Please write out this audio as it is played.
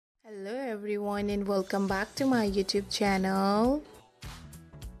Hello everyone and welcome back to my YouTube channel.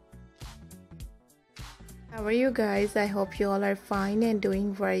 How are you guys? I hope you all are fine and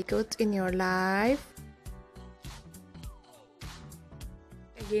doing very good in your life.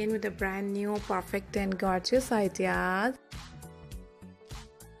 Again with a brand new perfect and gorgeous ideas.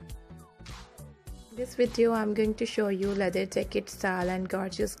 In this video I'm going to show you leather jacket style and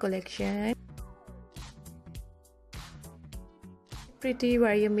gorgeous collection. Pretty,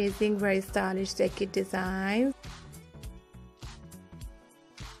 very amazing, very stylish jacket designs.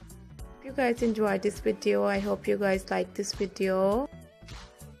 If you guys enjoyed this video, I hope you guys like this video.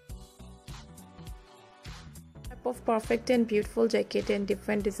 Type of perfect and beautiful jacket and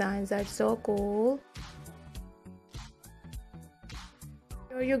different designs are so cool.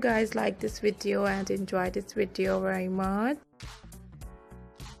 Sure you guys like this video and enjoy this video very much.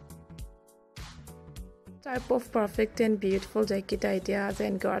 Type of perfect and beautiful jacket ideas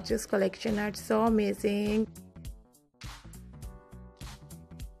and gorgeous collection are so amazing.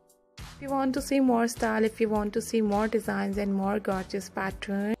 If you want to see more style, if you want to see more designs and more gorgeous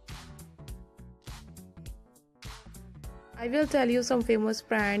patterns, I will tell you some famous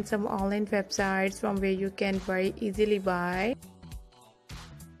brands, some online websites from where you can very easily buy.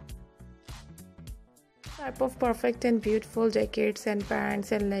 Type of perfect and beautiful jackets and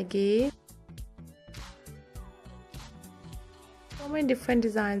pants and leggings. So many different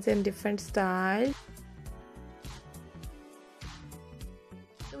designs and different styles.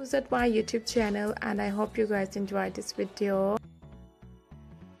 Visit my YouTube channel and I hope you guys enjoyed this video.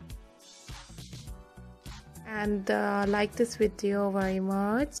 And like this video very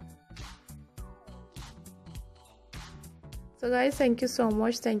much. So guys, thank you so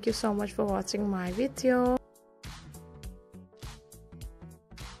much. Thank you so much for watching my video.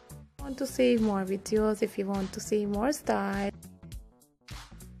 Want to see more videos, if you want to see more style,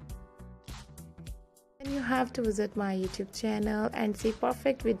 then you have to visit my YouTube channel and see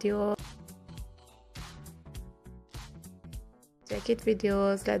perfect videos, jacket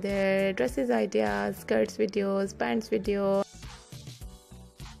videos, leather dresses ideas, skirts videos, pants videos,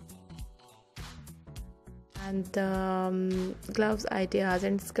 and gloves ideas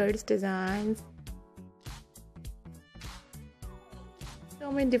and skirts designs.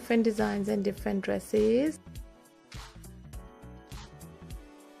 So many different designs and different dresses.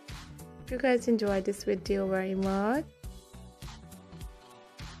 If you guys enjoyed this video very much,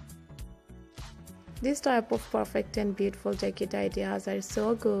 this type of perfect and beautiful jacket ideas are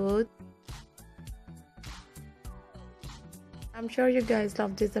so good. I'm sure you guys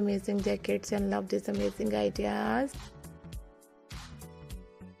love these amazing jackets and love these amazing ideas. Thank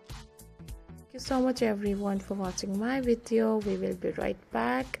you so much everyone for watching my video. We will be right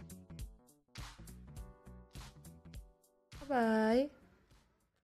back. Bye bye.